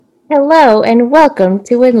Hello, and welcome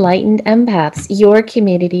to Enlightened Empaths, your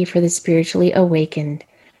community for the spiritually awakened.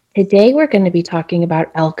 Today, we're going to be talking about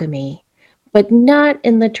alchemy, but not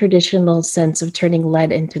in the traditional sense of turning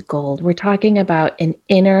lead into gold. We're talking about an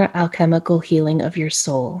inner alchemical healing of your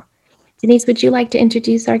soul. Denise, would you like to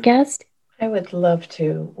introduce our guest? I would love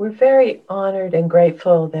to. We're very honored and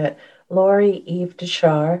grateful that Lori Eve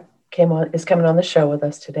Deshar is coming on the show with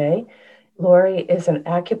us today. Lori is an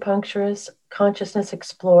acupuncturist, consciousness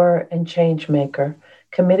explorer, and change maker,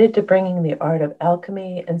 committed to bringing the art of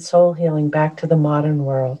alchemy and soul healing back to the modern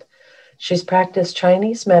world. She's practiced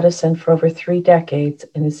Chinese medicine for over 3 decades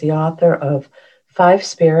and is the author of Five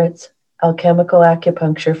Spirits, Alchemical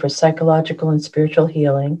Acupuncture for Psychological and Spiritual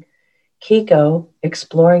Healing, Kiko,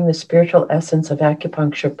 Exploring the Spiritual Essence of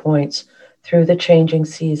Acupuncture Points Through the Changing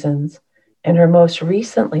Seasons, and her most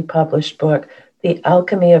recently published book, The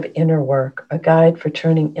Alchemy of Inner Work, a guide for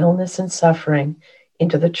turning illness and suffering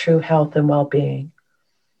into the true health and well-being.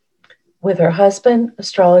 With her husband,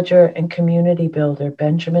 astrologer, and community builder,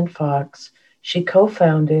 Benjamin Fox, she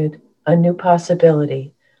co-founded A New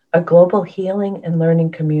Possibility, a global healing and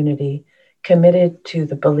learning community committed to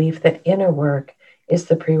the belief that inner work is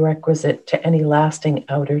the prerequisite to any lasting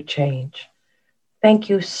outer change. Thank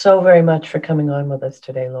you so very much for coming on with us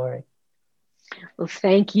today, Lori. Well,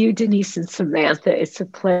 thank you, Denise and Samantha. It's a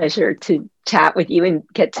pleasure to chat with you and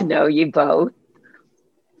get to know you both.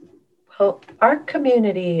 Well, our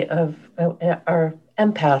community of are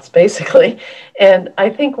empaths, basically. And I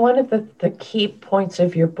think one of the key points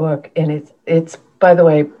of your book, and it's by the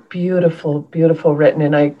way, beautiful written.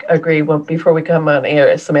 And I agree, before we come on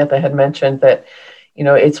air, Samantha had mentioned that,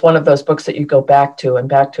 it's one of those books that you go back to and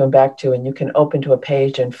back to and back to, and you can open to a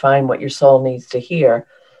page and find what your soul needs to hear.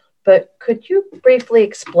 But could you briefly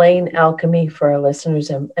explain alchemy for our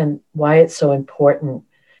listeners and why it's so important?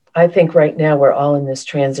 I think right now we're all in this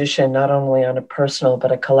transition, not only on a personal,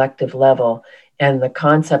 but a collective level. And the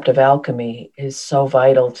concept of alchemy is so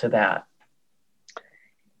vital to that.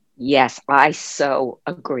 Yes, I so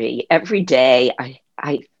agree. Every day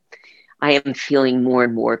I am feeling more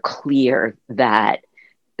and more clear that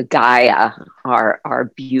Gaia,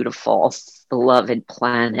 our beautiful, beloved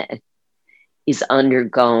planet, is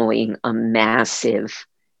undergoing a massive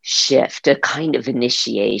shift, a kind of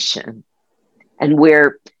initiation. And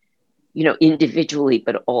we're, individually,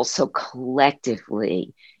 but also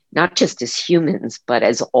collectively, not just as humans, but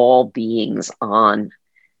as all beings on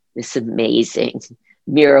this amazing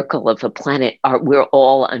miracle of a planet, we're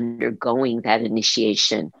all undergoing that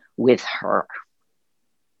initiation with her.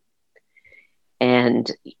 And,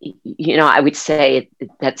 I would say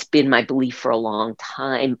that's been my belief for a long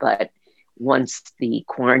time, but once the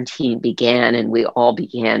quarantine began and we all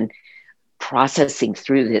began processing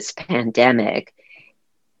through this pandemic,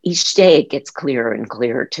 each day it gets clearer and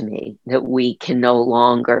clearer to me that we can no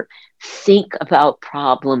longer think about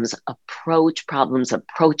problems, approach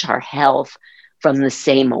our health from the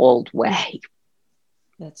same old way.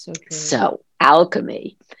 That's so true. So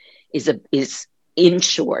alchemy is in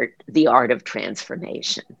short, the art of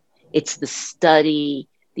transformation. It's the study,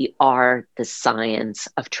 the art, the science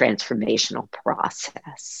of transformational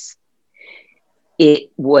process.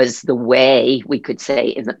 It was the way, we could say,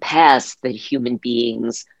 in the past that human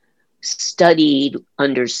beings studied,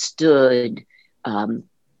 understood,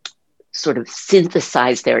 sort of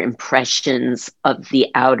synthesized their impressions of the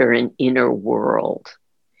outer and inner world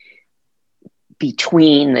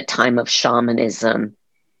between the time of shamanism,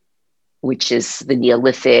 which is the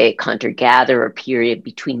Neolithic hunter-gatherer period,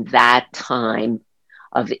 between that time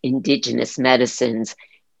of indigenous medicines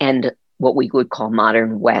and what we would call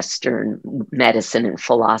modern Western medicine and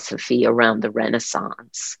philosophy around the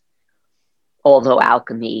Renaissance. Although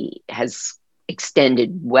alchemy has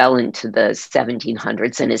extended well into the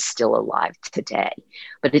 1700s and is still alive today.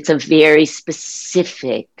 But it's a very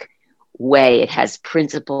specific way. It has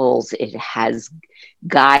principles, it has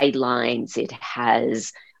guidelines, it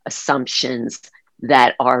has assumptions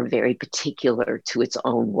that are very particular to its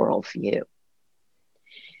own worldview.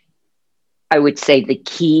 I would say the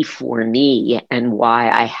key for me and why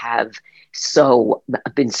I have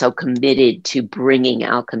been so committed to bringing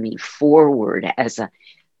alchemy forward as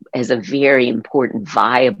a very important,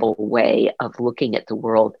 viable way of looking at the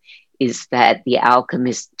world is that the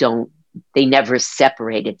alchemists they never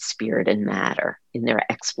separated spirit and matter in their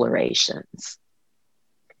explorations.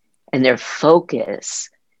 And their focus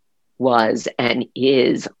was and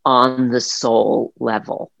is on the soul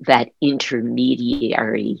level, that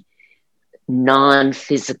intermediary,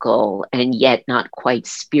 non-physical and yet not quite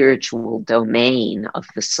spiritual domain of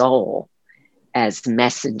the soul as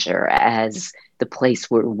messenger, as the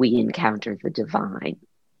place where we encounter the divine.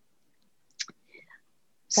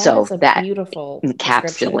 That So is a that beautiful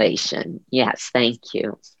description. encapsulation. Yes, thank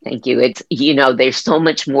you. Thank you. It's, there's so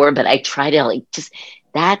much more, but I try to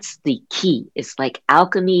that's the key. It's like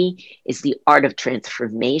alchemy is the art of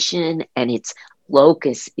transformation, and its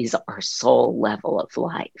locus is our soul level of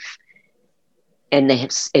life. And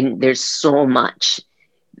there's so much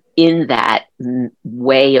in that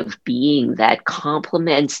way of being that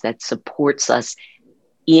complements, that supports us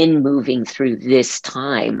in moving through this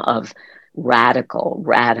time of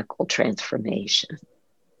radical transformation.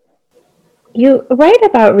 You write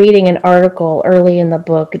about reading an article early in the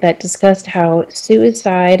book that discussed how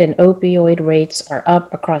suicide and opioid rates are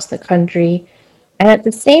up across the country. And at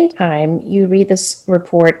the same time, you read this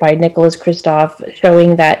report by Nicholas Kristof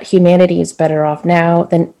showing that humanity is better off now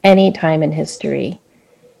than any time in history.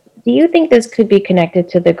 Do you think this could be connected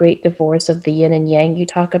to the great divorce of the yin and yang you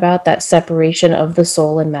talk about, that separation of the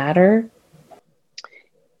soul and matter?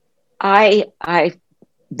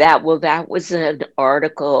 That was an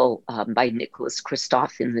article by Nicholas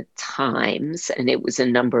Kristof in the Times, and it was a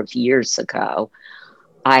number of years ago.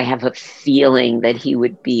 I have a feeling that he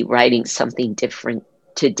would be writing something different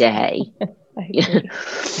today. I agree.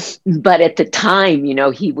 But at the time,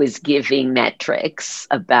 he was giving metrics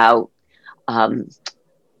about,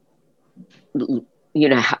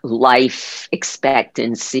 life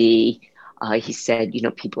expectancy. He said,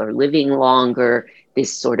 people are living longer,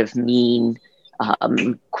 this sort of mean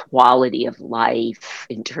quality of life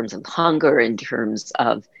in terms of hunger, in terms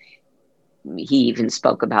of, he even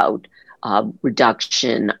spoke about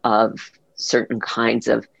reduction of certain kinds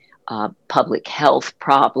of public health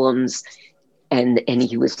problems. And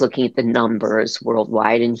he was looking at the numbers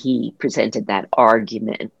worldwide, and he presented that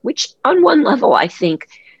argument, which on one level, I think,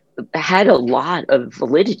 had a lot of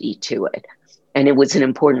validity to it. And it was an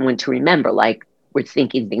important one to remember, like, we're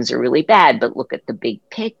thinking things are really bad, but look at the big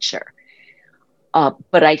picture.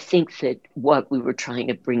 But I think that what we were trying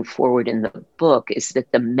to bring forward in the book is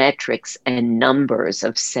that the metrics and numbers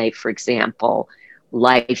of, say, for example,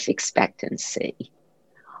 life expectancy,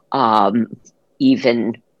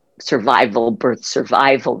 even birth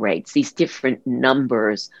survival rates, these different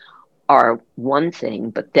numbers are one thing,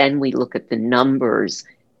 but then we look at the numbers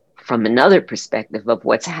from another perspective of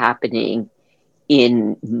what's happening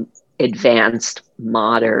in advanced,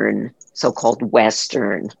 modern, so-called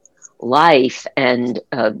Western life, and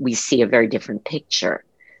we see a very different picture,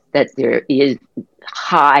 that there is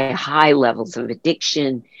high levels of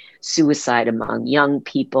addiction, suicide among young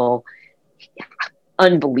people,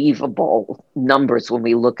 unbelievable numbers when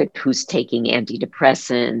we look at who's taking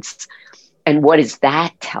antidepressants. And what does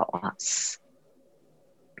that tell us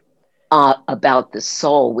about the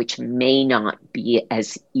soul, which may not be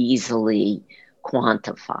as easily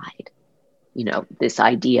quantified? This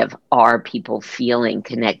idea of, are people feeling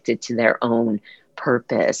connected to their own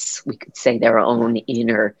purpose? We could say their own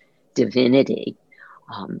inner divinity.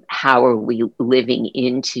 How are we living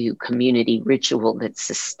into community ritual that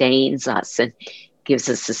sustains us and gives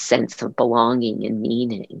us a sense of belonging and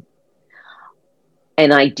meaning?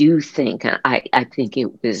 And I do think, I think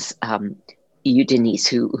it was you, Denise,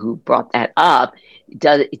 who brought that up.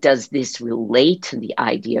 Does this relate to the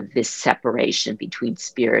idea of this separation between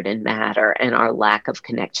spirit and matter and our lack of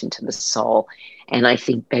connection to the soul? And I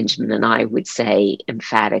think Benjamin and I would say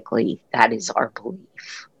emphatically that is our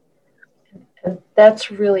belief. And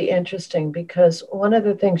that's really interesting, because one of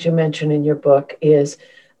the things you mention in your book is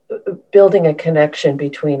building a connection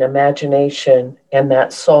between imagination and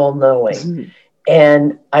that soul knowing. Mm-hmm.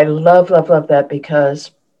 And I love that,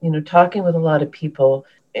 because, talking with a lot of people,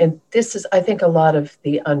 and this is, I think, a lot of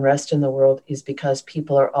the unrest in the world is because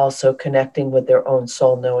people are also connecting with their own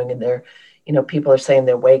soul knowing, and they're, people are saying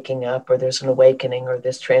they're waking up, or there's an awakening, or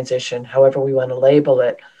this transition, however we want to label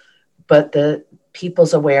it. But the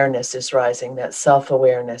people's awareness is rising, that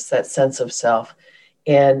self-awareness, that sense of self.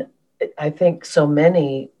 And I think so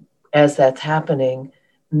many, as that's happening,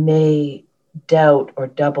 may doubt or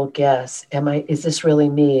double guess. Is this really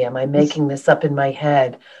me? Am I making this up in my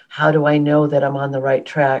head? How do I know that I'm on the right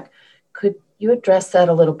track? Could you address that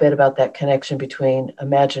a little bit, about that connection between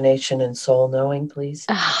imagination and soul knowing, please?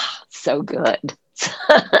 So good.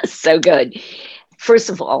 So good. First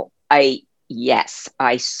of all, I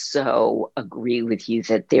so agree with you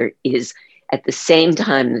that there is, at the same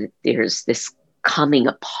time that there's this coming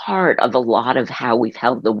apart of a lot of how we've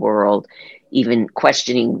held the world, even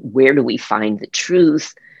questioning, where do we find the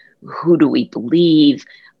truth? Who do we believe?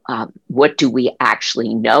 What do we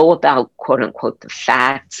actually know about, quote unquote, the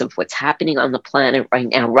facts of what's happening on the planet right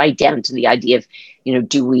now, right down to the idea of,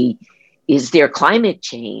 is there climate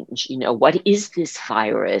change? What is this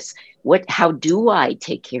virus? How do I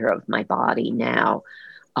take care of my body now?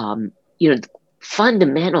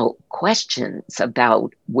 fundamental questions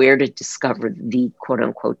about where to discover the quote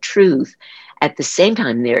unquote truth. At the same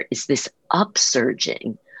time, there is this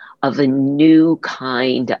upsurging of a new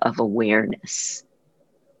kind of awareness.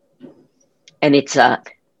 And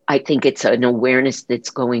I think it's an awareness that's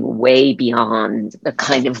going way beyond the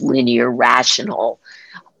kind of linear, rational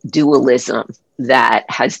dualism that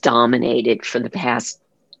has dominated for the past,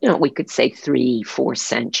 we could say 3-4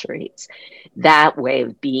 centuries. That way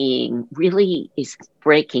of being really is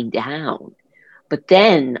breaking down. But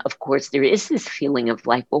then, of course, there is this feeling of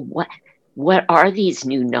like, well, what are these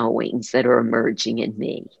new knowings that are emerging in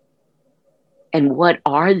me? And what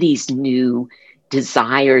are these new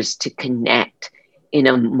desires to connect in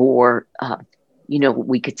a more,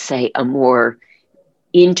 we could say a more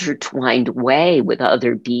intertwined way with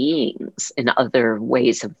other beings and other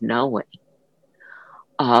ways of knowing?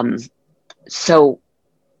 So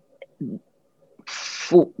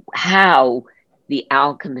how the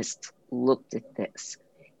alchemists looked at this,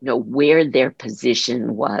 where their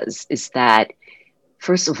position was, is that,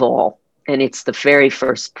 first of all, and it's the very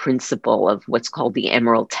first principle of what's called the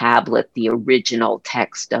Emerald Tablet, the original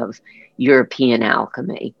text of European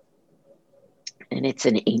alchemy. And it's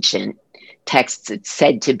an ancient text. It's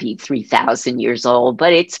said to be 3,000 years old,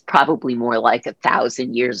 but it's probably more like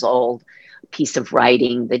 1,000 years old piece of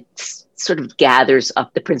writing that sort of gathers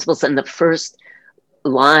up the principles. And the first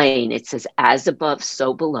line, it says, as above,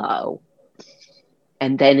 so below.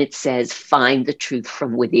 And then it says, find the truth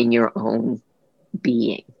from within your own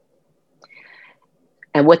being.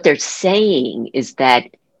 And what they're saying is that,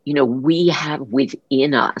 we have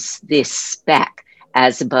within us this spec,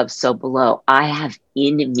 as above, so below. I have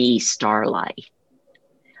in me starlight.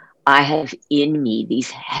 I have in me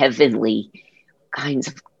these heavenly kinds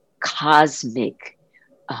of cosmic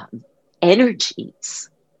energies.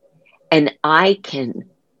 And I can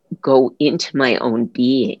go into my own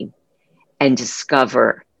being and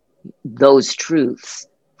discover those truths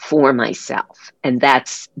for myself. And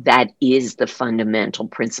that is the fundamental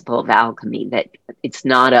principle of alchemy, that it's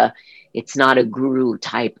not a guru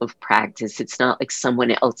type of practice. It's not like someone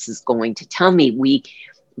else is going to tell me. We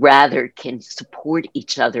rather can support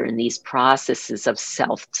each other in these processes of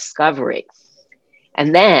self-discovery.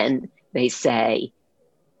 And then they say,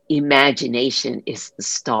 imagination is the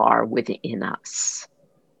star within us.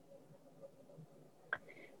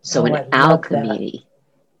 So in alchemy,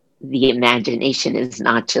 the imagination is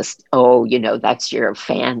not just, that's your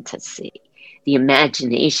fantasy. The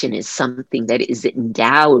imagination is something that is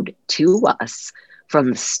endowed to us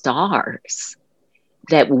from the stars,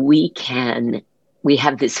 that we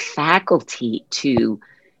have this faculty to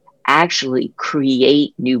actually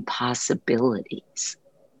create new possibilities.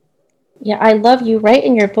 Yeah, I love you write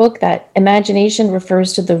in your book that imagination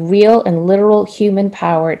refers to the real and literal human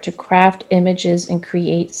power to craft images and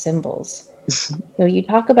create symbols. So you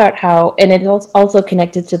talk about how, and it's also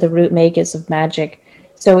connected to the root magus of magic.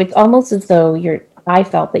 So it's almost as though I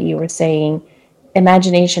felt that you were saying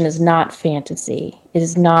imagination is not fantasy. It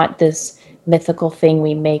is not this mythical thing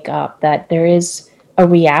we make up, that there is a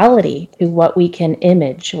reality to what we can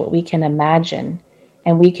image, what we can imagine,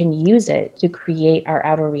 and we can use it to create our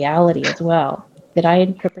outer reality as well. Did I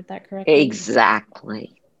interpret that correctly?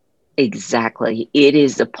 Exactly. It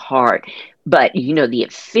is a part, but the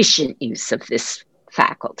efficient use of this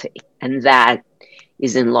faculty. And that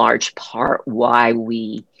is in large part why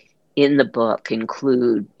we, in the book,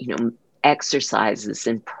 include, exercises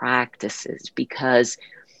and practices, because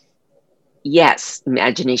yes,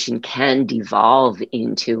 imagination can devolve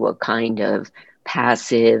into a kind of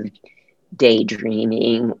passive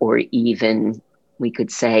daydreaming, or even, we could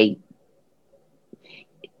say,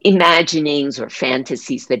 imaginings or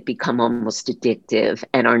fantasies that become almost addictive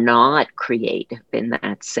and are not creative in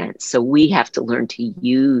that sense. So we have to learn to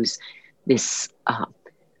use this,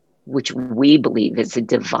 which we believe is a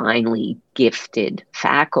divinely gifted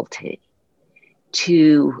faculty,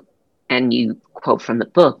 to, and you quote from the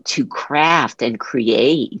book, to craft and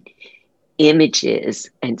create images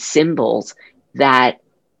and symbols that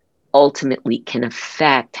ultimately can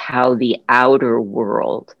affect how the outer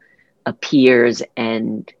world appears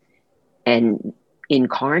and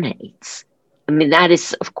incarnates. I mean, that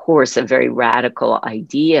is, of course, a very radical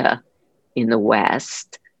idea in the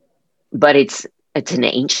West, but it's an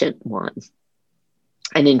ancient one.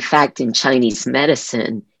 And in fact, in Chinese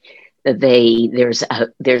medicine, there's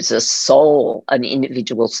a soul, an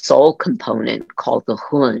individual soul component called the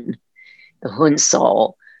Hun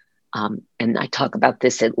soul. And I talk about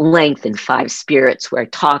this at length in 5 Spirits, where I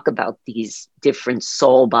talk about these different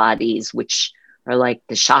soul bodies, which are like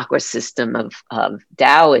the chakra system of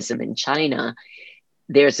Taoism in China,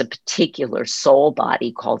 there's a particular soul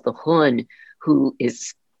body called the Hun who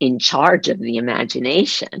is in charge of the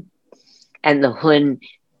imagination. And the Hun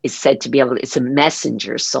is said to be able to, it's a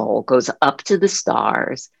messenger soul, goes up to the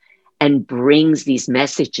stars and brings these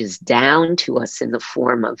messages down to us in the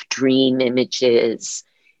form of dream images,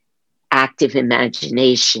 active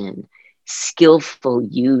imagination, skillful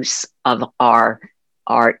use of our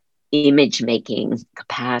image making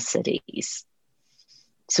capacities.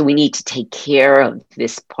 So we need to take care of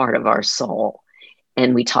this part of our soul.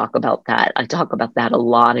 And we talk about that. I talk about that a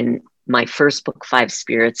lot in my first book, Five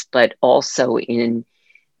Spirits, but also in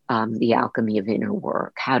The Alchemy of Inner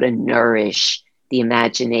Work, how to nourish the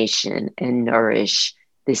imagination and nourish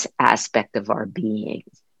this aspect of our being.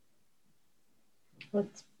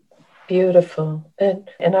 That's beautiful. And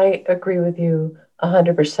I agree with you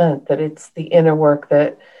 100% that it's the inner work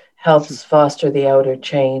that helps foster the outer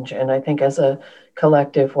change. And I think as a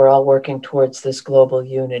collective, we're all working towards this global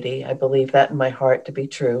unity. I believe that in my heart to be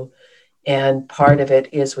true. And part of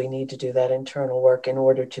it is we need to do that internal work in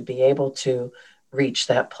order to be able to reach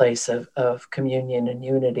that place of communion and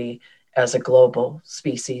unity as a global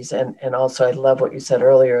species. And also, I love what you said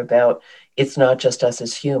earlier about it's not just us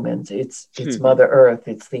as humans. It's Mother Earth,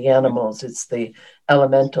 it's the animals, it's the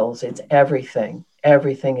elementals, it's everything.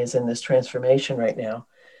 Everything is in this transformation right now.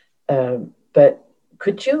 But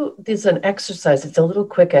could you, there's an exercise, it's a little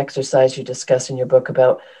quick exercise you discuss in your book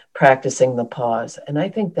about practicing the pause. And I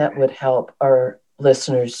think that would help our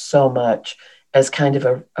listeners so much as kind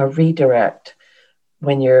of a redirect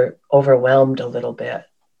when you're overwhelmed a little bit.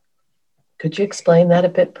 Could you explain that a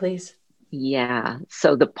bit, please? Yeah.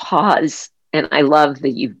 So the pause, and I love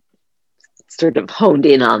that you sort of honed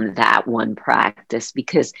in on that one practice,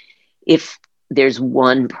 because if there's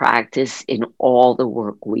one practice in all the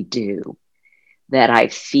work we do that I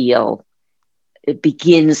feel it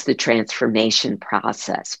begins the transformation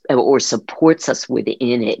process or supports us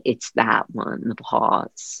within it, it's that one, the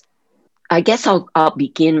pause. I guess I'll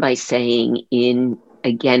begin by saying,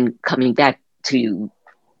 again, coming back to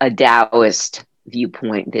a Taoist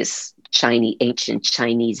viewpoint, this ancient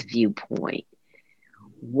Chinese viewpoint,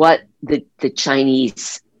 what the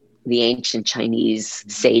ancient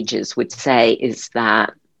Chinese sages would say is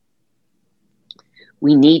that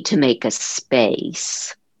we need to make a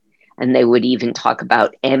space, and they would even talk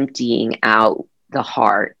about emptying out the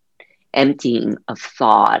heart, emptying of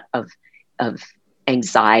thought, of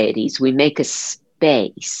anxieties. We make a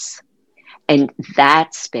space, and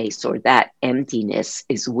that space or that emptiness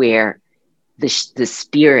is where the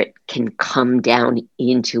spirit can come down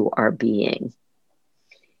into our being.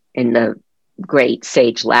 And the great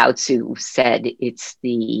sage Lao Tzu said it's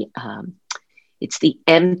the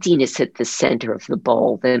emptiness at the center of the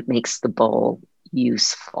bowl that makes the bowl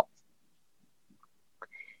useful.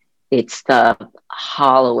 It's the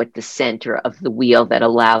hollow at the center of the wheel that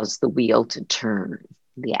allows the wheel to turn.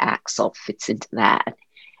 The axle fits into that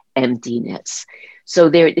emptiness.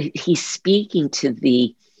 So he's speaking to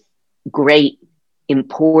the great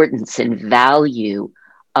importance and value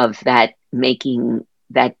of that, making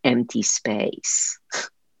that empty space,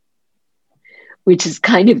 which is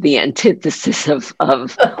kind of the antithesis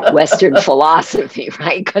of Western philosophy,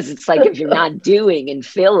 right? Because it's like, if you're not doing and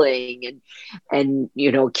filling and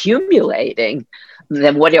accumulating,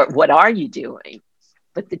 then what are you doing?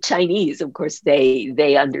 But the Chinese, of course,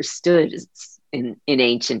 they understood in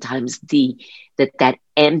ancient times that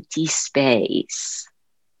empty space,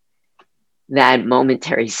 that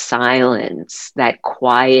momentary silence, that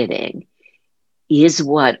quieting is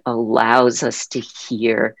what allows us to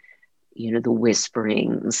hear the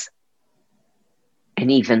whisperings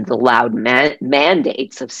and even the loud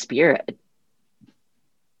mandates of spirit,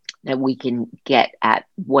 that we can get at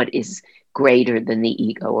what is greater than the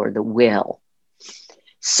ego or the will.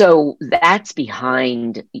 So that's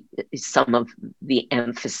behind some of the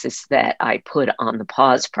emphasis that I put on the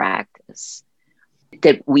pause practice,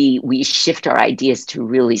 that we shift our ideas to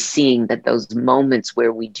really seeing that those moments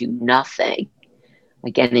where we do nothing,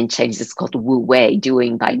 again, in Chinese, it's called Wu Wei,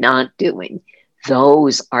 doing by not doing.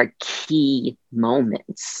 Those are key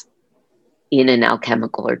moments in an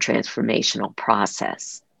alchemical or transformational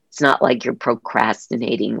process. It's not like you're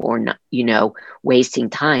procrastinating or not, wasting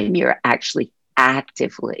time. You're actually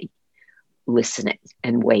actively listening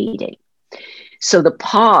and waiting. So the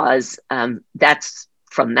pause, that's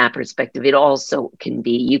from that perspective. It also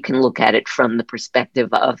you can look at it from the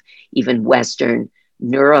perspective of even Western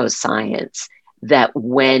neuroscience, that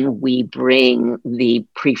when we bring the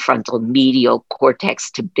prefrontal medial cortex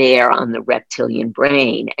to bear on the reptilian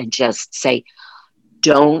brain and just say,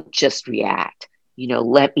 don't just react,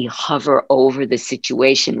 let me hover over the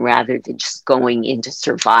situation rather than just going into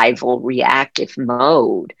survival reactive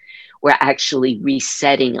mode. We're actually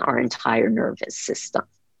resetting our entire nervous system.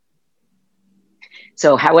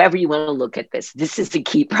 So however you want to look at this is a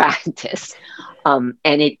key practice. And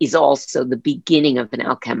it is also the beginning of an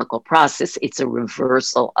alchemical process. It's a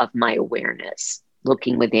reversal of my awareness,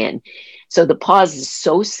 looking within. So the pause is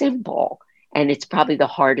so simple, and it's probably the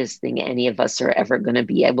hardest thing any of us are ever going to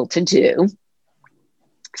be able to do.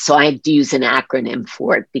 So I have to use an acronym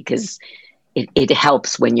for it because it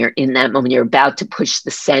helps when you're in that moment. You're about to push the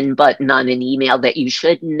send button on an email that you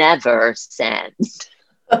should never send.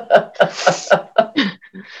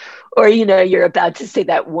 Or, you're about to say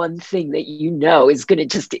that one thing that is going to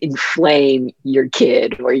just inflame your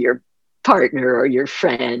kid or your partner or your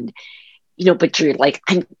friend, but you're like,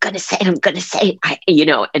 I'm going to say it,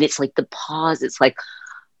 and it's like the pause. It's like,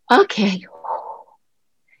 okay,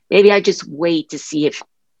 maybe I just wait to see if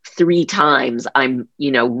 3 times I'm,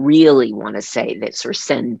 really want to say this or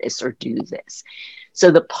send this or do this. So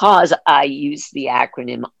the pause, I use the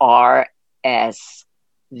acronym RSVP.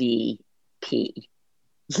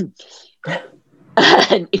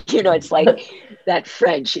 And, it's like that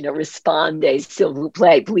French, responde, s'il vous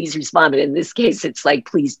plaît, please respond. But in this case, it's like,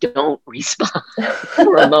 please don't respond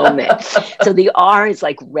for a moment. So the R is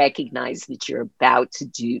like, recognize that you're about to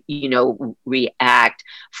do, react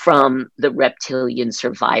from the reptilian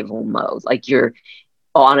survival mode, like your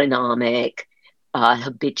autonomic,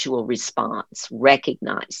 habitual response.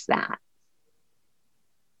 Recognize that.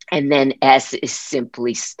 And then S is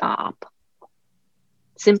simply stop.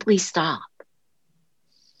 Simply stop.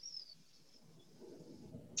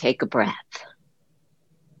 Take a breath.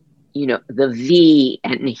 The V,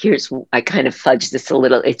 and here's, I kind of fudge this a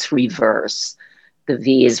little, it's reverse. The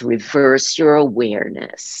V is reverse your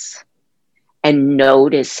awareness and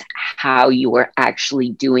notice how you are actually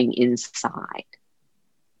doing inside.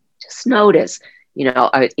 Just notice,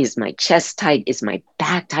 is my chest tight? Is my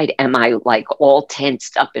back tight? Am I like all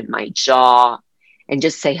tensed up in my jaw? And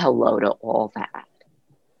just say hello to all that.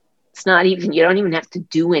 It's not even, you don't even have to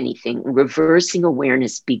do anything. Reversing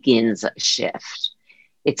awareness begins a shift.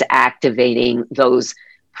 It's activating those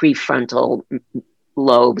prefrontal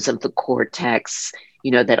lobes of the cortex,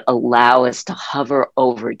 that allow us to hover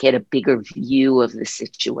over, get a bigger view of the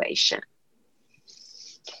situation.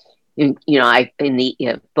 In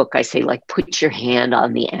the book, I say, like, put your hand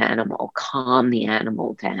on the animal, calm the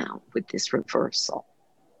animal down with this reversal.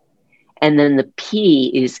 And then the P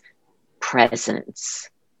is presence.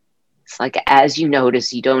 It's like, as you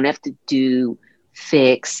notice, you don't have to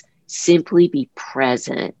fix, simply be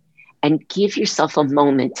present and give yourself a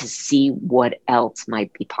moment to see what else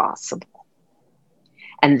might be possible.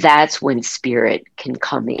 And that's when spirit can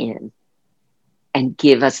come in and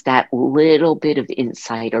give us that little bit of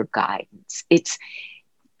insight or guidance. It's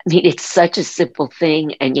such a simple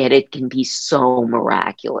thing, and yet it can be so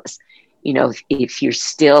miraculous. If you're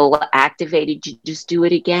still activated, you just do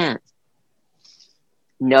it again.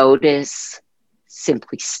 Notice,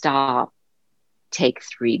 simply stop, take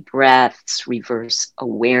 3 breaths, reverse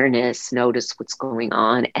awareness, notice what's going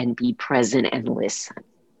on, and be present and listen.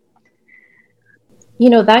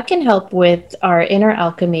 That can help with our inner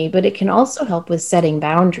alchemy, but it can also help with setting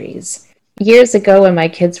boundaries. Years ago, when my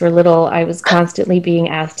kids were little, I was constantly being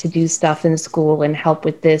asked to do stuff in school and help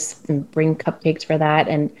with this and bring cupcakes for that.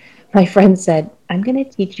 And my friend said, I'm going to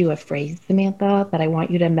teach you a phrase, Samantha, that I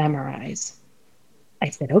want you to memorize. I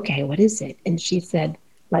said, okay, what is it? And she said,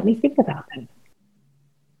 let me think about that.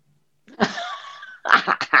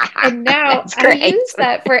 And now I use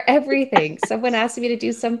that for everything. Someone asks me to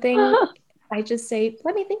do something, I just say,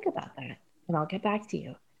 let me think about that, and I'll get back to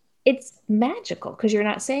you. It's magical because you're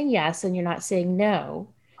not saying yes and you're not saying no,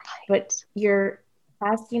 but you're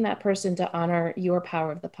asking that person to honor your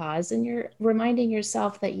power of the pause, and you're reminding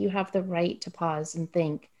yourself that you have the right to pause and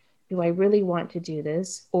think, do I really want to do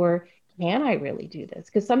this? Or can I really do this?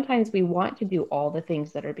 Because sometimes we want to do all the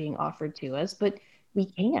things that are being offered to us, but we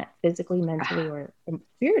can't physically, mentally, or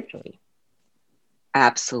spiritually.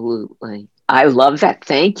 Absolutely. I love that.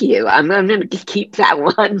 Thank you. I'm going to keep that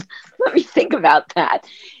one. Let me think about that.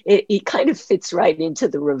 It kind of fits right into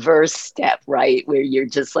the reverse step, right? Where you're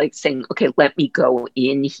just like saying, okay, let me go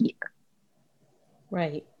in here.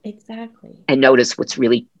 Right. Exactly. And notice what's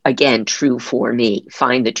really, again, true for me.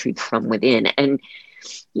 Find the truth from within. And,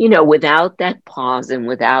 without that pause and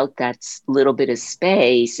without that little bit of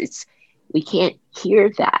space, we can't hear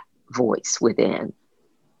that voice within.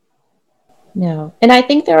 No. And I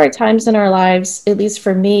think there are times in our lives, at least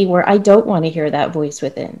for me, where I don't want to hear that voice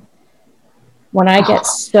within. When I get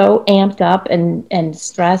so amped up and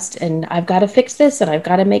stressed and I've got to fix this and I've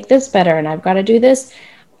got to make this better and I've got to do this,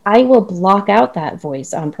 I will block out that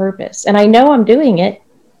voice on purpose. And I know I'm doing it,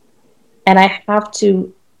 and I have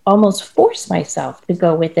to almost force myself to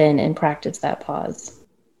go within and practice that pause.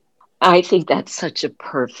 I think that's such a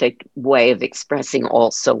perfect way of expressing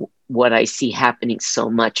also what I see happening so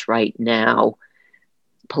much right now,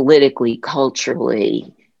 politically,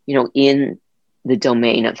 culturally, in the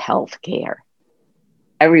domain of healthcare.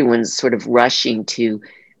 Everyone's sort of rushing to,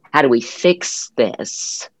 how do we fix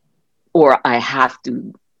this? Or I have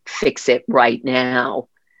to fix it right now,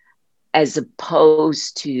 as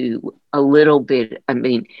opposed to a little bit.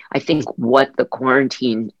 I think what the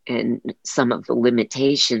quarantine and some of the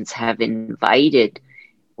limitations have invited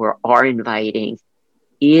or are inviting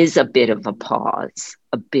is a bit of a pause,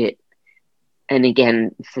 a bit. And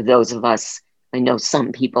again, for those of us, I know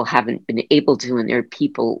some people haven't been able to, and there are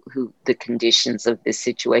people who the conditions of this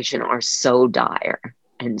situation are so dire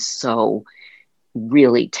and so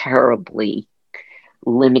really terribly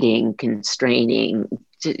limiting, constraining,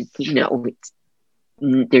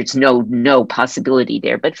 there's no possibility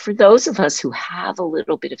there. But for those of us who have a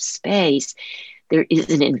little bit of space, there is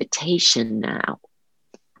an invitation now.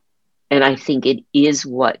 And I think it is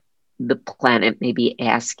what the planet may be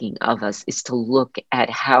asking of us, is to look at,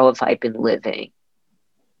 how have I been living?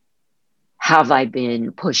 Have I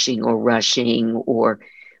been pushing or rushing or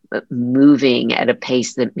moving at a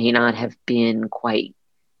pace that may not have been quite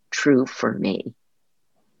true for me?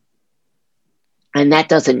 And that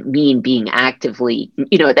doesn't mean being actively,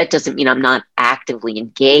 that doesn't mean I'm not actively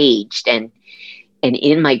engaged and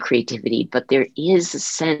in my creativity, but there is a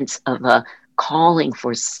sense of a calling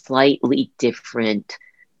for slightly different,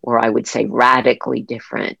 or I would say radically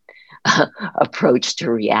different approach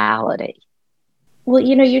to reality. Well,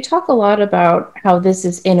 you talk a lot about how this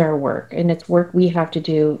is inner work and it's work we have to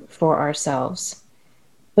do for ourselves.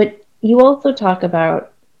 But you also talk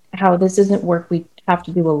about how this isn't work we have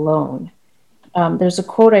to do alone. There's a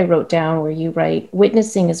quote I wrote down where you write,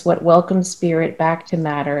 "Witnessing is what welcomes spirit back to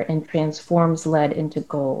matter and transforms lead into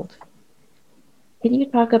gold." Can you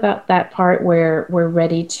talk about that part where we're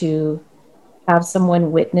ready to have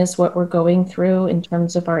someone witness what we're going through in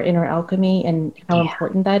terms of our inner alchemy and how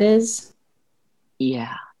important that is?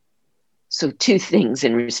 Yeah. So 2 things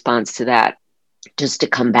in response to that, just to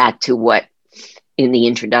come back to what in the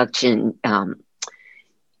introduction,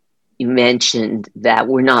 you mentioned that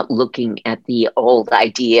we're not looking at the old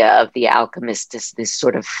idea of the alchemist as this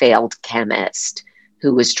sort of failed chemist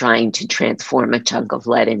who was trying to transform a chunk of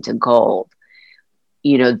lead into gold.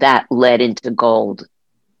 That lead into gold,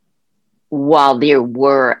 while there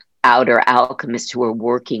were outer alchemists who were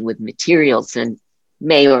working with materials and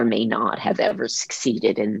may or may not have ever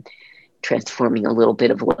succeeded in transforming a little bit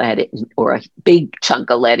of lead or a big chunk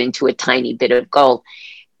of lead into a tiny bit of gold,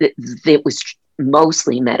 it was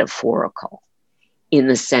mostly metaphorical in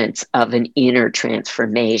the sense of an inner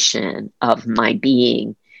transformation of my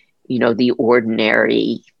being, the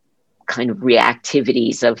ordinary kind of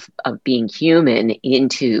reactivities of being human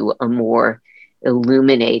into a more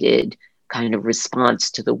illuminated kind of response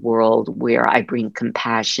to the world where I bring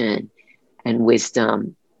compassion and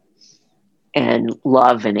wisdom and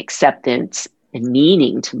love and acceptance and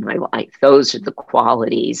meaning to my life. Those are the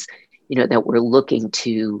qualities, that we're looking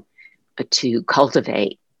to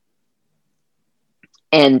cultivate.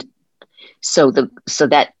 And so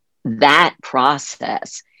that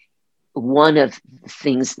process, one of the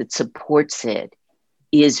things that supports it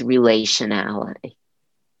is relationality.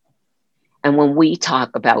 And when we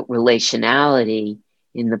talk about relationality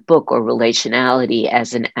in the book, or relationality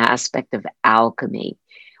as an aspect of alchemy,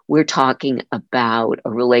 we're talking about a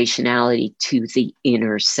relationality to the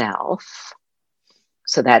inner self.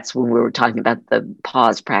 So that's when we were talking about the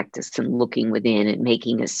pause practice and looking within and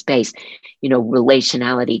making a space,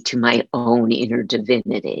 relationality to my own inner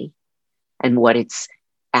divinity and what it's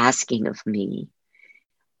asking of me,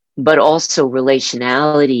 but also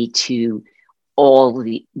relationality to all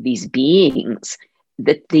these beings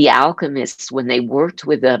that the alchemists, when they worked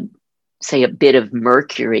with say a bit of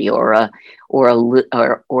mercury or a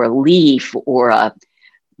leaf or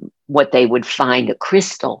what they would find, a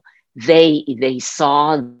crystal, they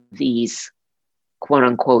saw these quote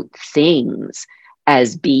unquote things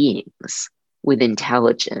as beings with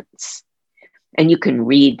intelligence. And you can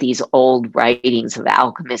read these old writings of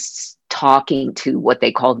alchemists talking to what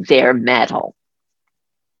they called their metal.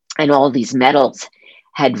 And all these metals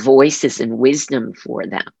had voices and wisdom for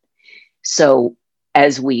them. So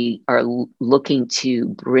as we are looking to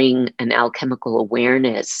bring an alchemical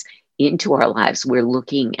awareness into our lives, we're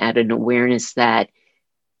looking at an awareness that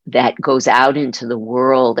that goes out into the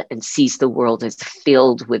world and sees the world as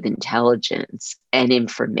filled with intelligence and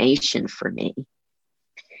information for me.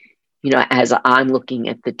 As I'm looking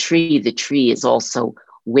at the tree is also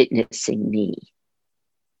witnessing me.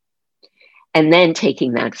 And then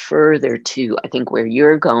taking that further to, I think, where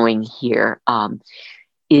you're going here,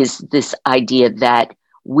 is this idea that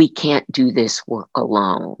we can't do this work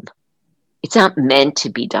alone. It's not meant to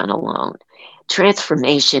be done alone.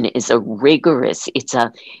 Transformation is a rigorous,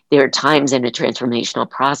 there are times in a transformational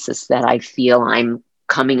process that I feel I'm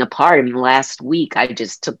coming apart. I mean, last week I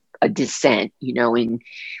just took a descent, in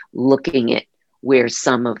looking at where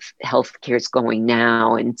some of healthcare is going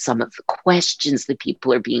now and some of the questions that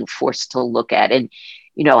people are being forced to look at. And,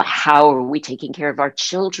 how are we taking care of our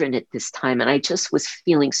children at this time? And I just was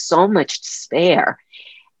feeling so much despair,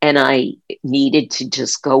 and I needed to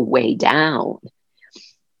just go way down.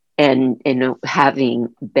 And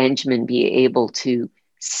having Benjamin be able to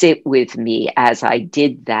sit with me as I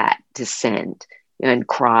did that descent and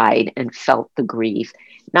cried and felt the grief,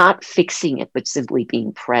 not fixing it, but simply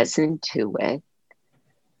being present to it,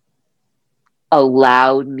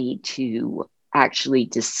 allowed me to actually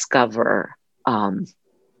discover,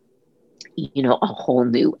 a whole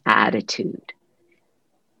new attitude,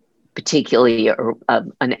 particularly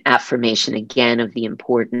an affirmation again of the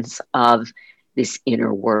importance of this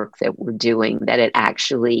inner work that we're doing, that it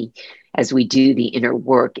actually, as we do the inner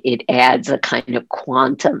work, it adds a kind of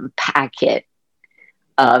quantum packet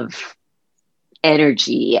of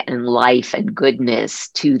energy and life and goodness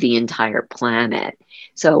to the entire planet.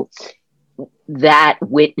 So that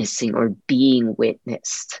witnessing, or being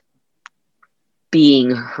witnessed,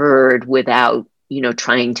 being heard without,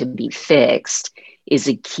 trying to be fixed, is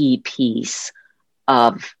a key piece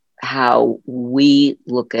of how we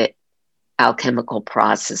look at alchemical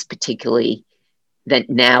process, particularly that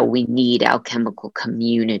now we need alchemical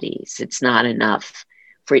communities. It's not enough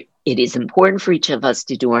it is important for each of us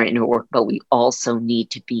to do our inner work, but we also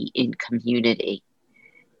need to be in community.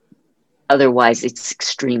 Otherwise, it's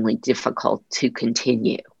extremely difficult to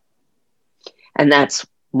continue. And that's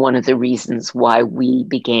one of the reasons why we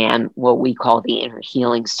began what we call the Inner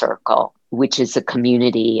Healing Circle, which is a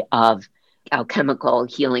community of alchemical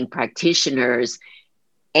healing practitioners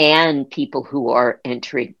and people who are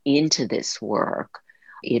entering into this work.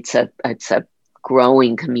 It's a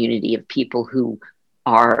growing community of people who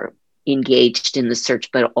are engaged in the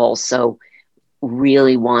search, but also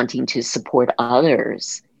really wanting to support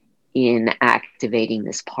others in activating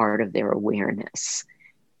this part of their awareness.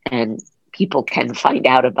 And people can find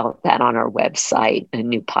out about that on our website,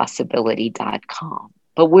 anewpossibility.com.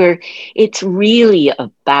 But it's really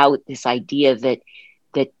about this idea that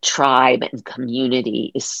tribe and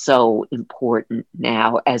community is so important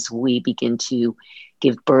now as we begin to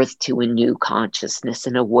give birth to a new consciousness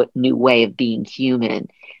and a new way of being human,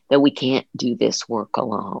 that we can't do this work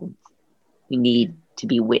alone. We need to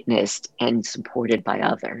be witnessed and supported by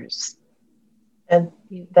others. And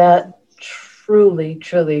that truly,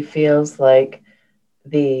 truly feels like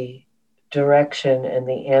the direction and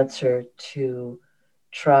the answer to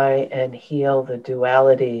try and heal the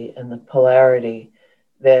duality and the polarity,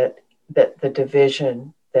 that the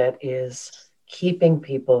division that is keeping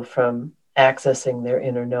people from accessing their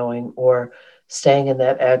inner knowing or staying in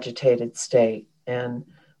that agitated state. And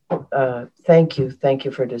thank you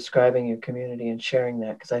for describing your community and sharing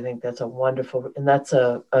that, because I think that's a wonderful, and that's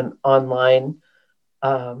an online,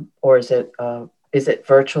 or is it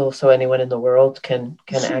virtual, so anyone in the world can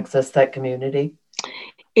access that community?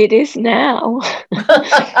 It is now.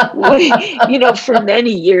 For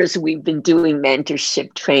many years we've been doing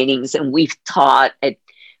mentorship trainings, and we've taught at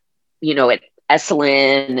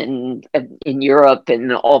Esalen and in Europe,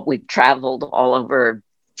 and we've traveled all over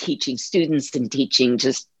teaching students and teaching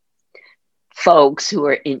just folks who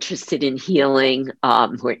are interested in healing,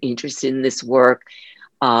 who are interested in this work.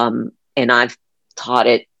 And I've taught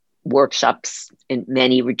at workshops in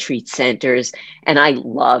many retreat centers, and I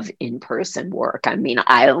love in-person work. I mean,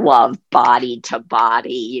 I love body to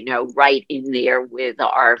body, right in there with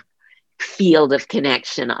our field of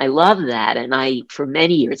connection. I love that. And for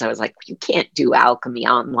many years, I was like, you can't do alchemy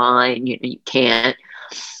online, you can't.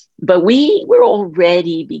 But we were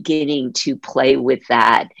already beginning to play with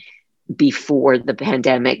that before the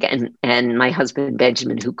pandemic. And my husband,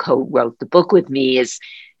 Benjamin, who co-wrote the book with me, is,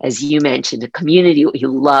 as you mentioned, a community. He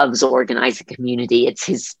loves organizing community. It's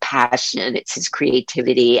his passion. It's his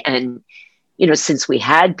creativity. And, since we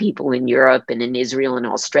had people in Europe and in Israel and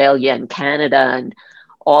Australia and Canada and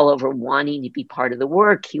all over wanting to be part of the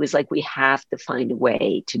work, he was like, we have to find a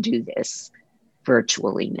way to do this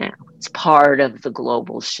virtually now. It's part of the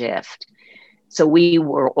global shift. So we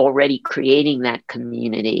were already creating that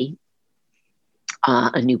community,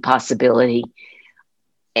 a new possibility.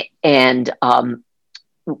 And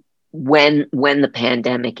when the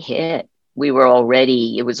pandemic hit,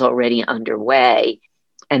 it was already underway.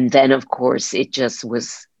 And then, of course, it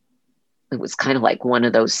was kind of like one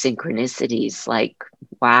of those synchronicities, like,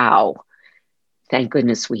 wow, thank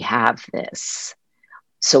goodness we have this.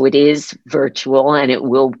 So it is virtual, and it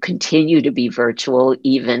will continue to be virtual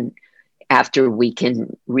even after we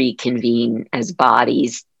can reconvene as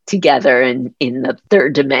bodies together in the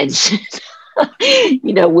third dimension.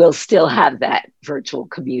 We'll still have that virtual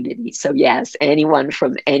community. So yes, anyone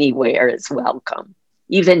from anywhere is welcome,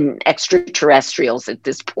 even extraterrestrials at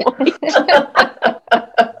this point.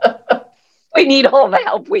 We need all the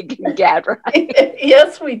help we can get, right?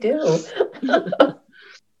 Yes, we do.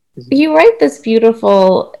 You write this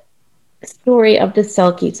beautiful story of the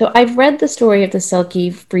Selkie. So I've read the story of the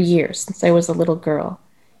Selkie for years, since I was a little girl.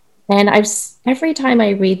 And every time I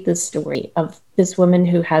read this story of this woman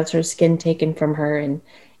who has her skin taken from her, and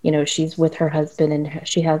she's with her husband, and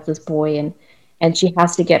she has this boy, and she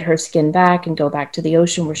has to get her skin back and go back to the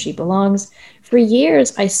ocean where she belongs. For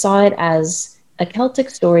years, I saw it as a Celtic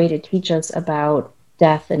story to teach us about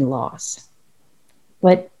death and loss.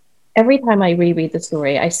 But every time I reread the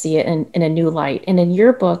story, I see it in a new light. And in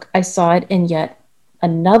your book, I saw it in yet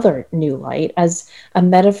another new light as a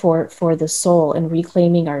metaphor for the soul and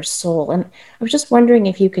reclaiming our soul. And I was just wondering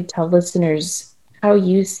if you could tell listeners how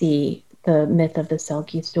you see the myth of the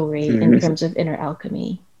Selkie story in terms of inner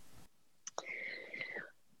alchemy.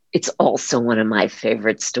 It's also one of my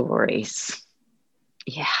favorite stories.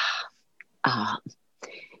 Yeah.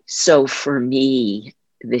 So for me,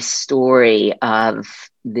 this story of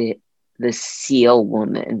the seal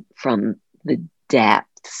woman from the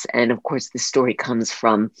depths, and of course the story comes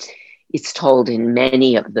from, it's told in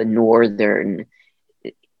many of the northern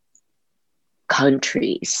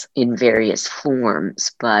countries in various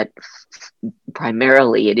forms, but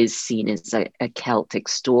primarily it is seen as a Celtic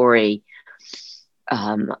story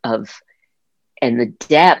and the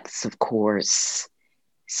depths, of course,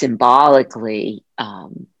 symbolically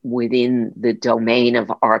within the domain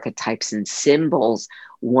of archetypes and symbols.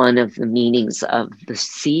 One of the meanings of the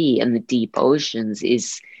sea and the deep oceans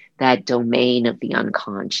is that domain of the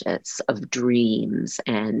unconscious, of dreams,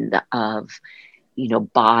 and of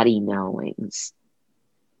body knowings,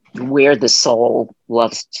 where the soul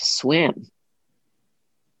loves to swim.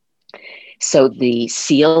 So the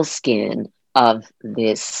seal skin of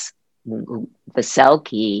the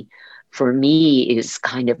Selkie, for me, is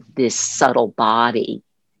kind of this subtle body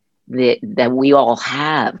that we all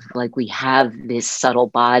have. Like, we have this subtle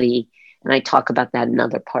body, and I talk about that in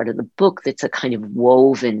another part of the book, that's a kind of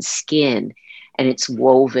woven skin, and it's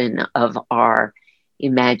woven of our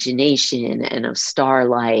imagination and of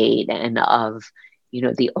starlight and of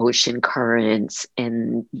the ocean currents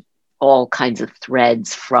and all kinds of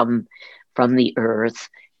threads from the earth,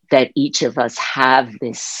 that each of us have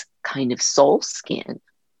this kind of soul skin.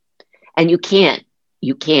 And you can't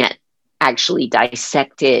actually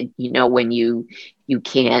dissect it, when you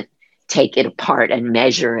can't take it apart and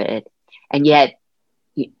measure it. And yet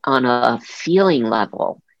on a feeling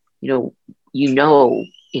level,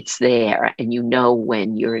 it's there, and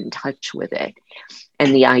when you're in touch with it.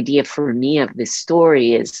 And the idea for me of this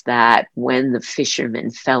story is that when the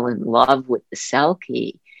fisherman fell in love with the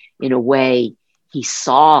Selkie, in a way, he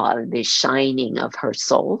saw the shining of her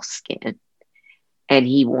soul skin, and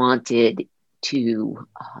he wanted to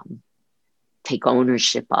take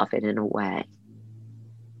ownership of it in a way.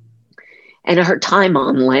 And her time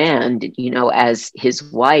on land, as his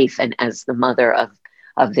wife and as the mother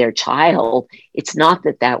of their child, it's not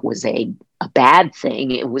that was a bad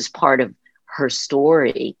thing. It was part of her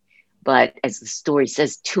story. But as the story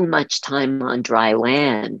says, too much time on dry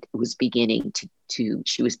land was beginning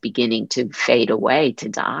she was beginning to fade away, to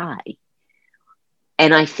die.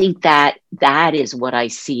 And I think that is what I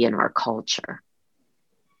see in our culture.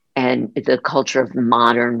 And the culture of the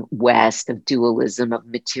modern West, of dualism, of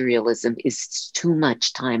materialism, is too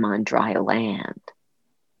much time on dry land.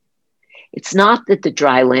 It's not that the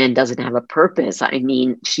dry land doesn't have a purpose. I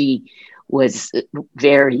mean, she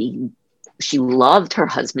loved her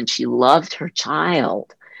husband, she loved her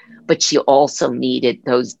child, but she also needed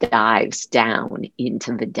those dives down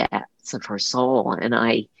into the depths of her soul. And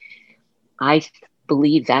I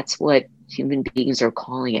believe that's what human beings are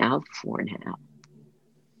calling out for now,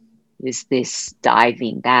 is this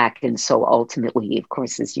diving back. And so ultimately, of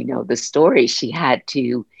course, as you know the story, she had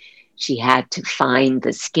to find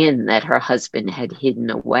the skin that her husband had hidden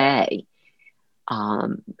away.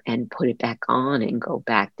 and put it back on and go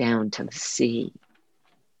back down to the sea.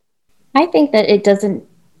 I think that it doesn't,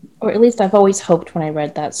 or at least I've always hoped when I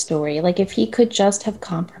read that story, like if he could just have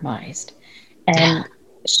compromised and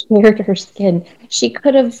shared her skin, she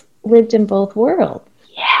could have lived in both worlds.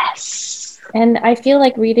 Yes. And I feel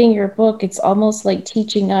like reading your book, it's almost like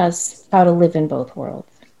teaching us how to live in both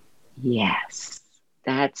worlds. Yes,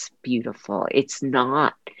 that's beautiful. It's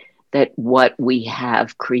not that what we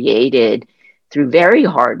have created through very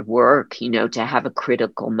hard work, to have a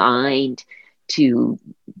critical mind, to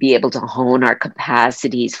be able to hone our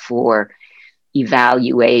capacities for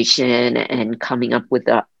evaluation and coming up with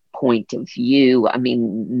a point of view. I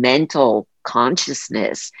mean, mental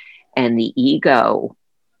consciousness and the ego,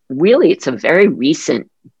 really, it's a very recent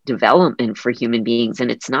development for human beings, and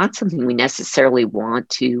it's not something we necessarily want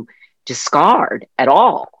to discard at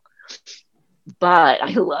all. But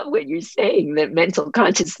I love what you're saying, that mental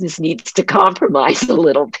consciousness needs to compromise a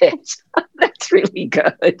little bit. That's really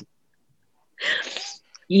good.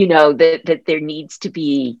 That there needs to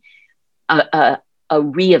be a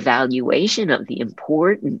reevaluation of the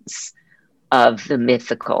importance of the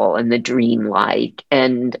mythical and the dreamlike.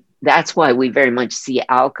 And that's why we very much see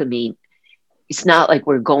alchemy. It's not like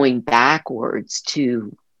we're going backwards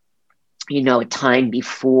to, a time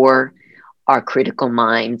before our critical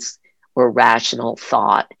minds or rational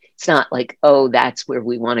thought. It's not like, oh, that's where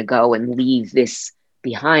we want to go and leave this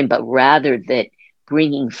behind, but rather that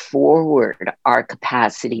bringing forward our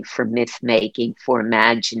capacity for myth making, for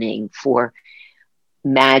imagining, for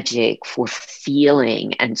magic, for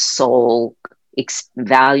feeling and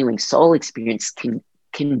valuing soul experience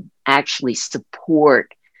can actually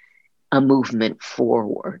support a movement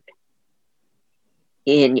forward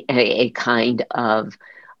in a kind of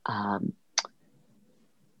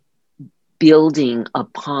building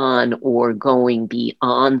upon or going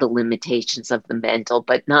beyond the limitations of the mental,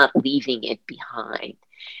 but not leaving it behind.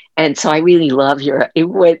 And so I really love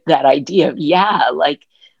that idea of, like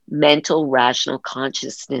mental rational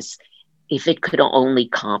consciousness, if it could only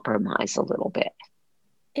compromise a little bit,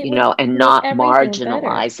 and not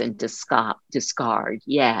marginalize better. And discard.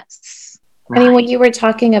 Yes. Right. I mean, when you were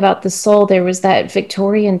talking about the soul, there was that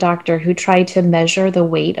Victorian doctor who tried to measure the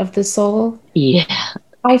weight of the soul. Yeah.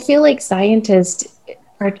 I feel like scientists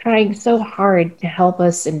are trying so hard to help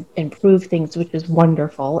us improve things, which is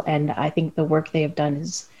wonderful. And I think the work they have done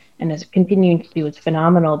is continuing to do is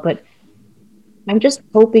phenomenal. But I'm just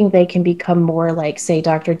hoping they can become more like, say,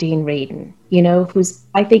 Dr. Dean Radin,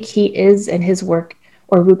 I think he is, in his work,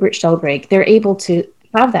 or Rupert Sheldrake, they're able to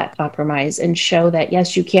have that compromise and show that,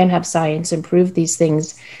 yes, you can have science improve these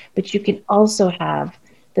things, but you can also have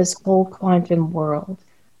this whole quantum world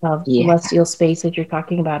of celestial space that you're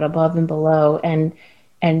talking about, above and below, and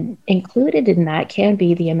included in that can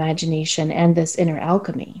be the imagination and this inner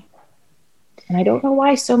alchemy. And I don't know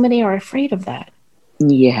why so many are afraid of that.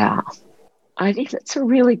 Yeah, I think that's a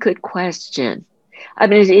really good question. I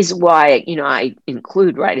mean, it is why, I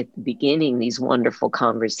include right at the beginning these wonderful